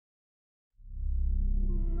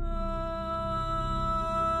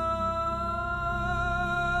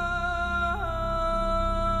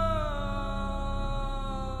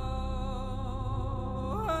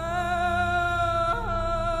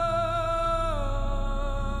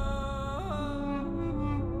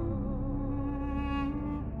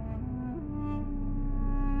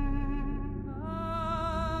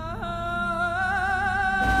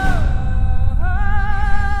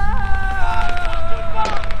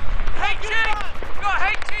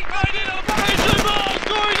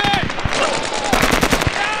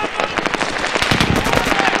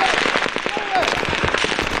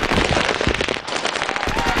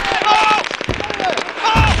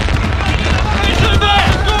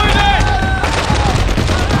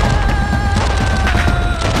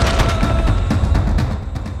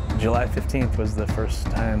15th was the first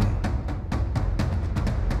time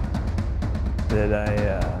that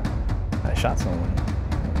I shot someone.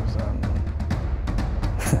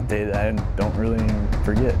 It was a day that I don't really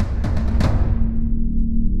forget.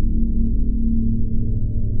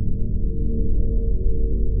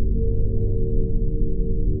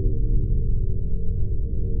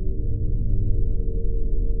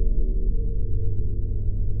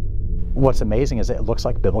 What's amazing is it looks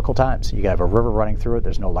like biblical times. You have a river running through it,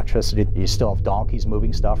 there's no electricity. You still have donkeys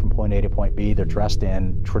moving stuff from point A to point B. They're dressed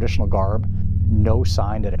in traditional garb. No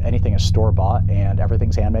sign that anything is store-bought, and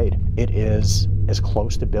everything's handmade. It is as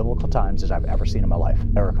close to biblical times as I've ever seen in my life.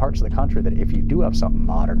 There are parts of the country that if you do have something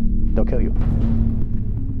modern, they'll kill you.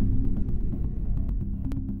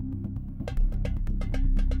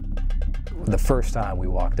 The first time we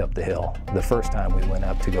walked up the hill, the first time we went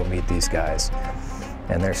up to go meet these guys,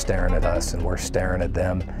 and they're staring at us and we're staring at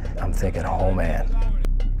them, I'm thinking, oh man,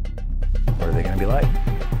 what are they going to be like?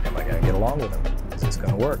 Am I going to get along with them? Is this going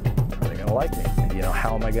to work? Are they going to like me? And, you know,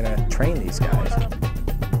 how am I going to train these guys?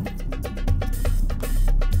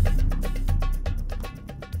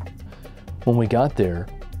 When we got there,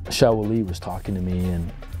 Shaw was talking to me,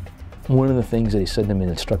 and one of the things that he said to me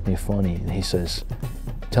that struck me funny, he says,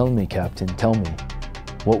 "Tell me, Captain, tell me,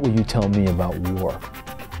 what will you tell me about war?"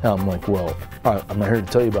 And I'm like, well, I'm not here to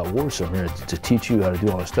tell you about war, so I'm here to teach you how to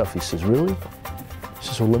do all this stuff. He says, really? He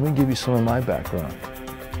says, well, let me give you some of my background.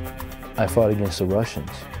 I fought against the Russians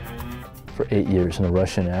for 8 years in the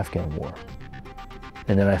Russian-Afghan war.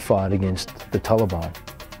 And then I fought against the Taliban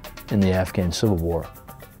in the Afghan Civil War.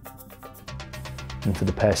 And for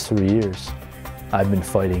the past 3 years, I've been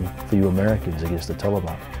fighting for you Americans against the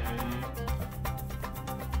Taliban.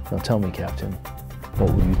 Now tell me, Captain,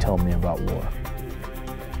 what will you tell me about war?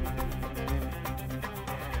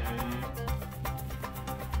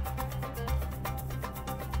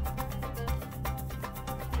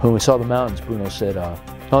 When we saw the mountains, Bruno said, oh,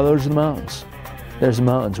 those are the mountains. There's the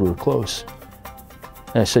mountains, we were close.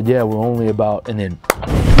 And I said, yeah, we're only about, and then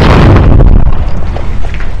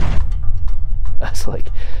I was like,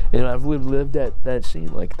 you know, I've lived that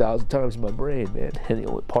scene like 1,000 times in my brain, man. And the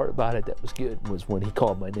only part about it that was good was when he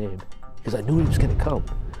called my name, because I knew he was gonna come.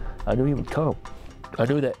 I knew he would come. I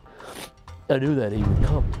knew that he would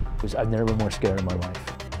come, because I've never been more scared in my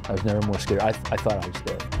life. I was never more scared. I thought I was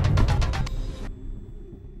dead.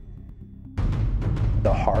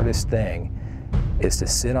 The hardest thing is to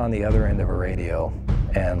sit on the other end of a radio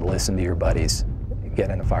and listen to your buddies get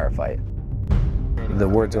in a firefight. The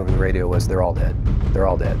words over the radio was, they're all dead. They're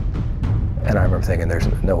all dead. And I remember thinking, there's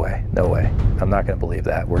no way, no way. I'm not going to believe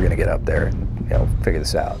that. We're going to get up there and, you know, figure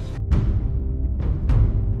this out.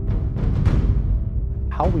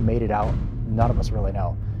 How we made it out, none of us really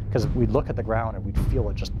know. Because we'd look at the ground and we'd feel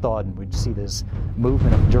it just thud, and we'd see this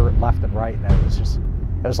movement of dirt left and right, and it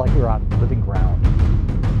was like we were on living ground.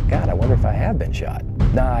 God, I wonder if I have been shot.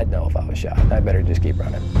 Nah, I'd know if I was shot. I better just keep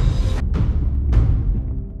running.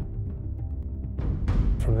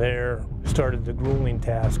 From there, started the grueling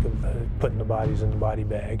task of putting the bodies in the body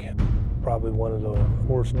bag. Probably one of the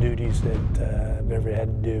worst duties that I've ever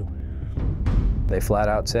had to do. They flat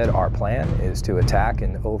out said, our plan is to attack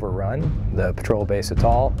and overrun the patrol base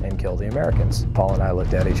atoll and kill the Americans. Paul and I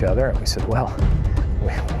looked at each other and we said, well,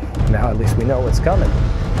 now at least we know what's coming.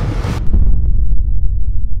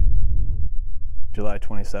 July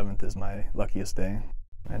 27th is my luckiest day.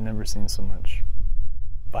 I've never seen so much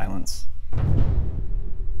violence.